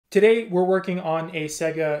Today we're working on a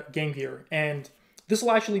Sega Game Gear, and this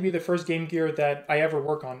will actually be the first Game Gear that I ever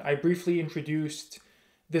work on. I briefly introduced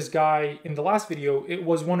this guy in the last video. It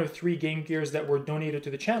was one of 3 Game Gears that were donated to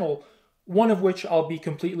the channel, one of which I'll be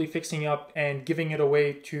completely fixing up and giving it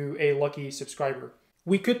away to a lucky subscriber.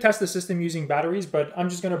 We could test the system using batteries, but I'm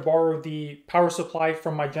just going to borrow the power supply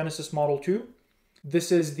from my Genesis Model 2.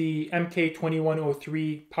 This is the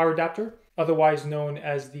MK2103 power adapter, otherwise known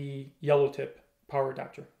as the yellow tip power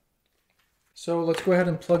adapter. So let's go ahead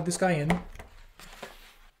and plug this guy in.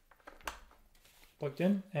 Plugged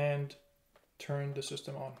in, and turn the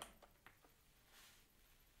system on.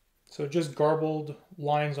 So just garbled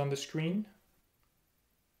lines on the screen.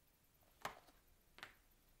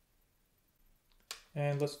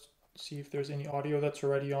 And let's see if there's any audio. That's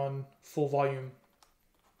already on full volume.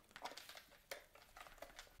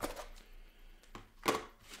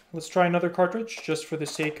 Let's try another cartridge just for the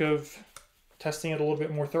sake of testing it a little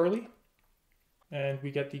bit more thoroughly. And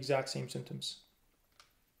we get the exact same symptoms.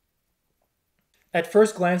 At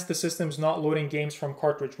first glance, the system's not loading games from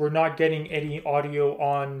cartridge. We're not getting any audio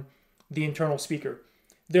on the internal speaker.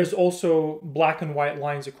 There's also black and white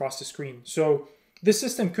lines across the screen. So this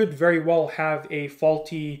system could very well have a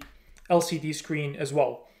faulty LCD screen as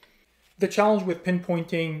well. The challenge with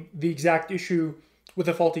pinpointing the exact issue with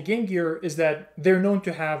a faulty Game Gear is that they're known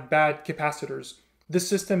to have bad capacitors. This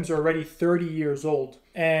system's already 30 years old,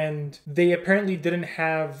 and they apparently didn't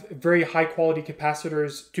have very high quality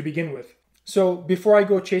capacitors to begin with. So before I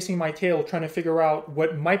go chasing my tail trying to figure out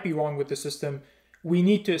what might be wrong with the system, we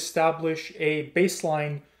need to establish a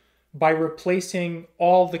baseline by replacing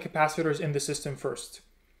all the capacitors in the system first.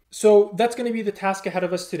 So that's going to be the task ahead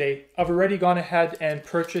of us today. I've already gone ahead and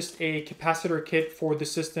purchased a capacitor kit for the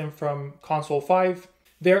system from Console 5.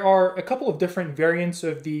 There are a couple of different variants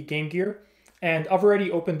of the Game Gear, and I've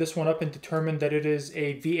already opened this one up and determined that it is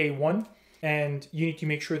a VA1, and you need to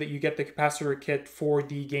make sure that you get the capacitor kit for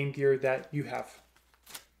the Game Gear that you have.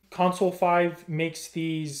 Console 5 makes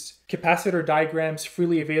these capacitor diagrams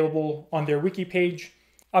freely available on their wiki page.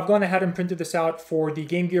 I've gone ahead and printed this out for the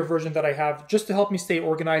Game Gear version that I have, just to help me stay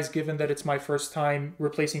organized given that it's my first time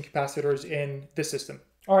replacing capacitors in this system.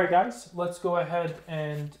 All right, guys, let's go ahead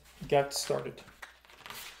and get started.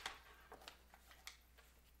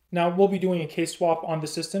 Now, we'll be doing a case swap on the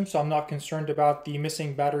system, so I'm not concerned about the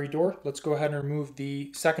missing battery door. Let's go ahead and remove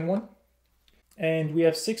the second one. And we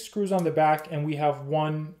have 6 screws on the back, and we have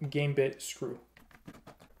 1 game bit screw.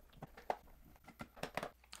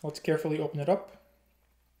 Let's carefully open it up.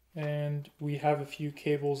 And we have a few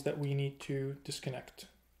cables that we need to disconnect.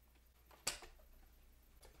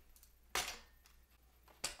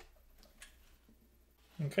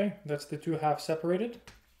 Okay, that's the 2 halves separated.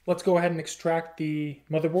 Let's go ahead and extract the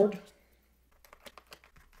motherboard.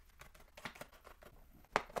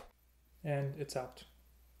 And it's out.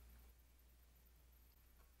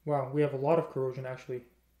 Wow, we have a lot of corrosion actually.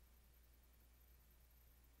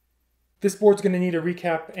 This board's going to need a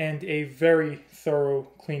recap and a very thorough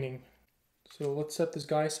cleaning. So let's set this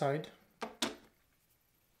guy aside.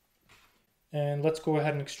 And let's go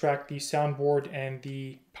ahead and extract the soundboard and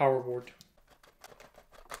the power board.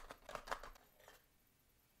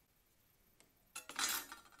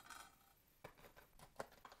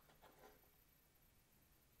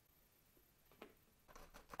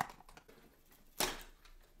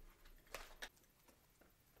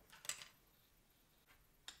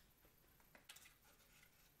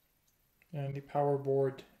 And the power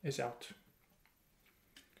board is out.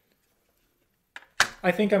 I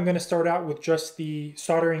think I'm going to start out with just the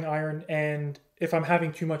soldering iron, and if I'm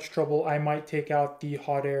having too much trouble, I might take out the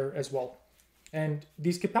hot air as well. And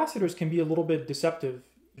these capacitors can be a little bit deceptive.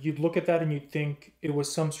 You'd look at that and you'd think it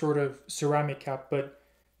was some sort of ceramic cap, but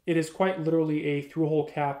it is quite literally a through-hole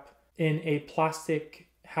cap in a plastic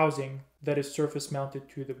housing that is surface mounted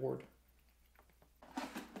to the board.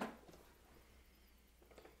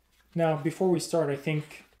 Now, before we start, I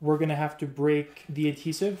think we're going to have to break the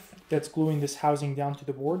adhesive that's gluing this housing down to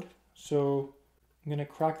the board. So I'm going to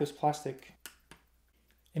crack this plastic,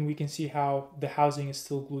 and we can see how the housing is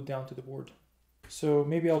still glued down to the board. So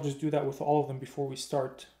maybe I'll just do that with all of them before we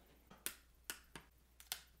start.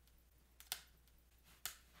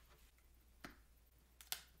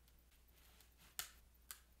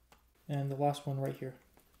 And the last one right here.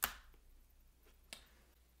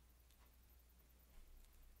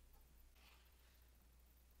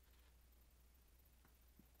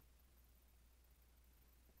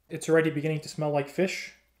 It's already beginning to smell like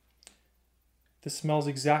fish. This smells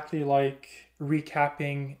exactly like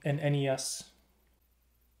recapping an NES.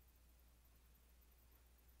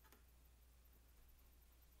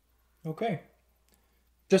 Okay,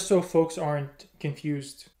 Just so folks aren't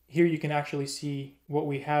confused, here you can actually see what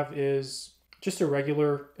we have is just a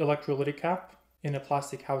regular electrolytic cap in a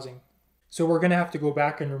plastic housing. So we're going to have to go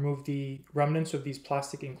back and remove the remnants of these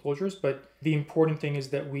plastic enclosures, but the important thing is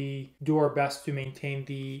that we do our best to maintain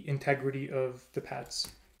the integrity of the pads.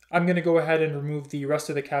 I'm going to go ahead and remove the rest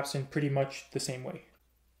of the caps in pretty much the same way.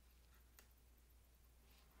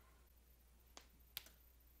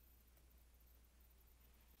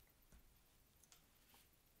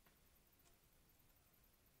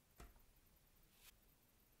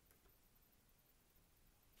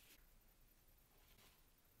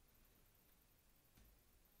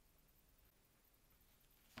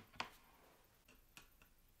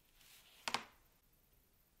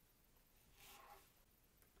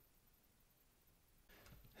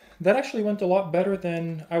 That actually went a lot better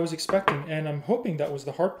than I was expecting, and I'm hoping that was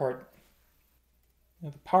the hard part.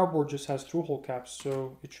 Now, the power board just has through-hole caps,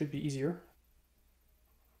 so it should be easier.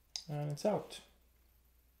 And it's out.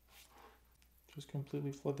 Just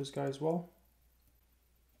completely flood this guy as well.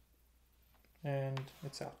 And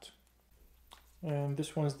it's out. And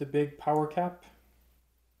this one's the big power cap.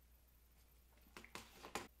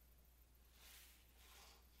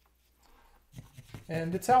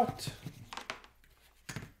 And it's out.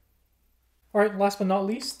 All right, last but not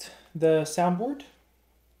least, the soundboard.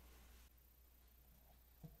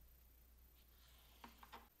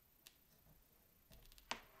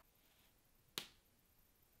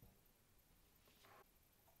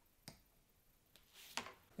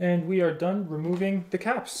 And we are done removing the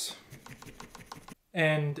caps.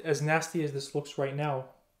 And as nasty as this looks right now,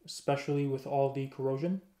 especially with all the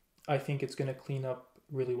corrosion, I think it's going to clean up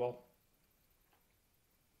really well.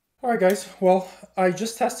 Alright guys, well, I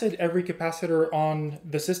just tested every capacitor on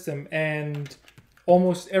the system and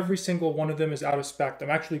almost every single one of them is out of spec.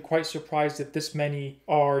 I'm actually quite surprised that this many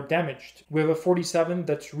are damaged. We have a 47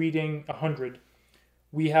 that's reading 100.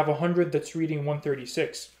 We have a 100 that's reading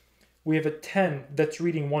 136. We have a 10 that's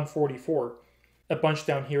reading 144. A bunch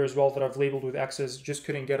down here as well that I've labeled with X's, just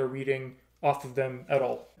couldn't get a reading off of them at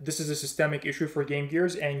all. This is a systemic issue for Game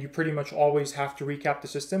Gears and you pretty much always have to recap the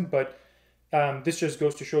system, but this just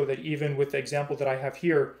goes to show that even with the example that I have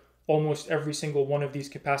here, almost every single one of these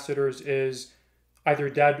capacitors is either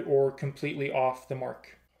dead or completely off the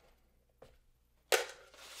mark.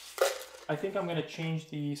 I think I'm going to change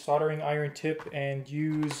the soldering iron tip and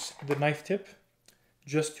use the knife tip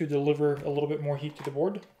just to deliver a little bit more heat to the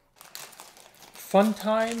board. Fun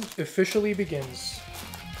time officially begins.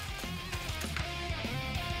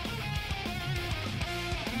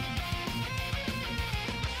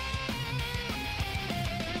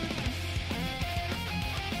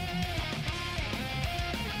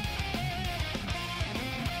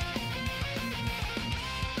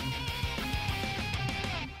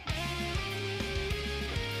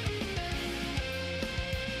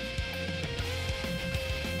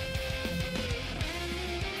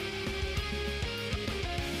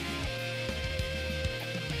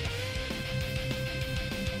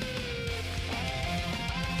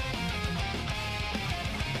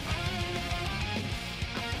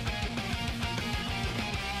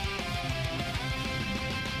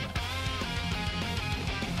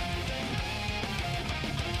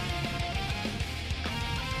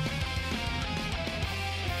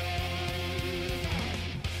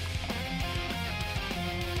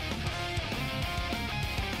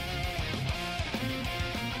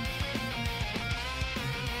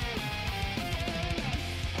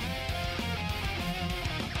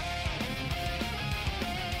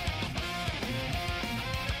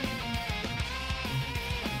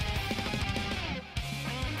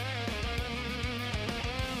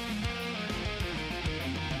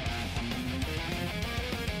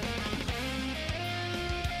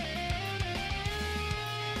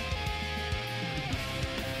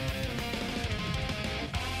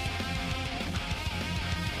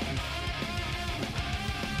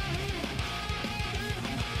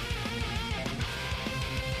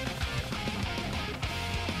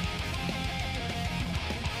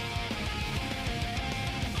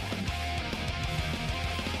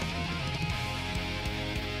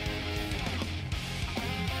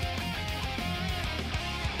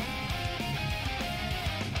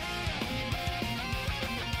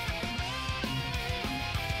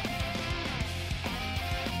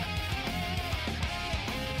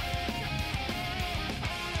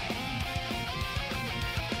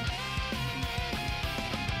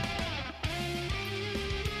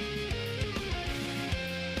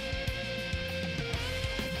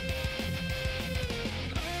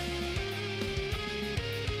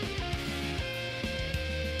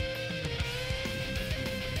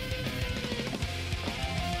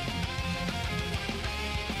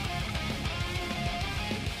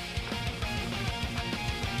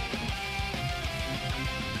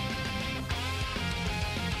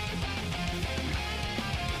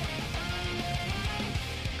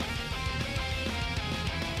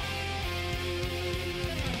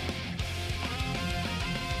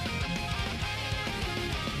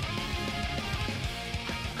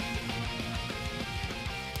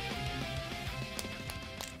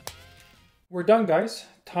 we're done, guys.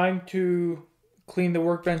 Time to clean the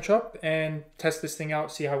workbench up and test this thing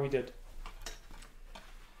out, see how we did.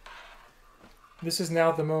 This is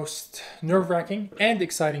now the most nerve-wracking and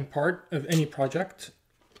exciting part of any project,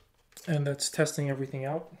 and that's testing everything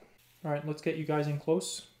out. All right, let's get you guys in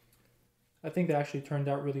close. I think that actually turned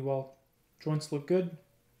out really well. Joints look good.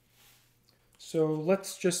 So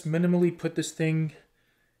let's just minimally put this thing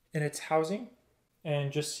in its housing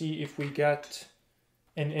and just see if we get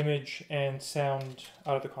an image and sound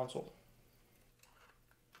out of the console.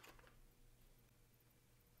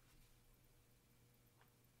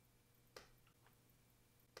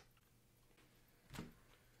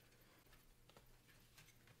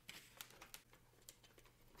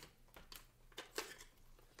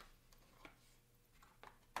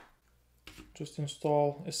 Just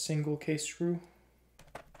install a single case screw.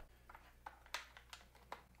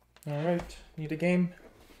 All right, need a game.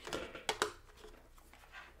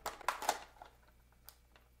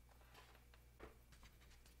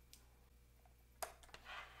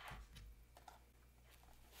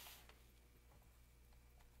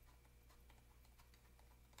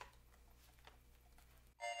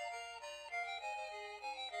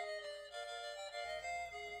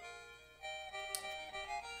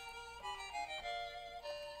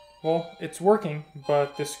 Well, it's working,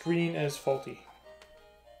 but the screen is faulty.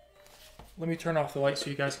 Let me turn off the light so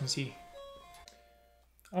you guys can see.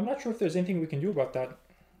 I'm not sure if there's anything we can do about that.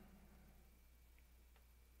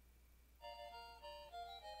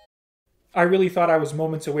 I really thought I was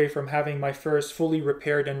moments away from having my first fully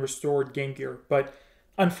repaired and restored Game Gear, but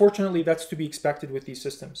unfortunately that's to be expected with these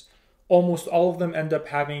systems. Almost all of them end up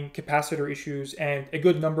having capacitor issues, and a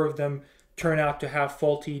good number of them turn out to have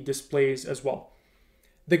faulty displays as well.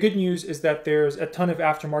 The good news is that there's a ton of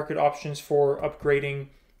aftermarket options for upgrading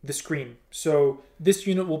the screen. So this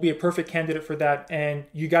unit will be a perfect candidate for that, and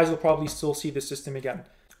you guys will probably still see the system again.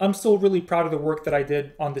 I'm still really proud of the work that I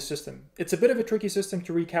did on this system. It's a bit of a tricky system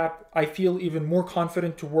to recap. I feel even more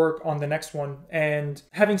confident to work on the next one. And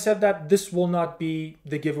having said that, this will not be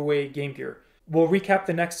the giveaway Game Gear. We'll recap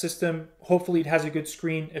the next system. Hopefully it has a good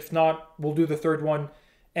screen. If not, we'll do the third one.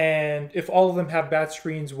 And if all of them have bad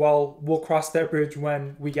screens, well, we'll cross that bridge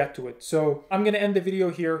when we get to it. So I'm going to end the video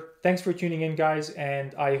here. Thanks for tuning in, guys,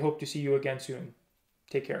 and I hope to see you again soon.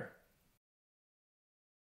 Take care.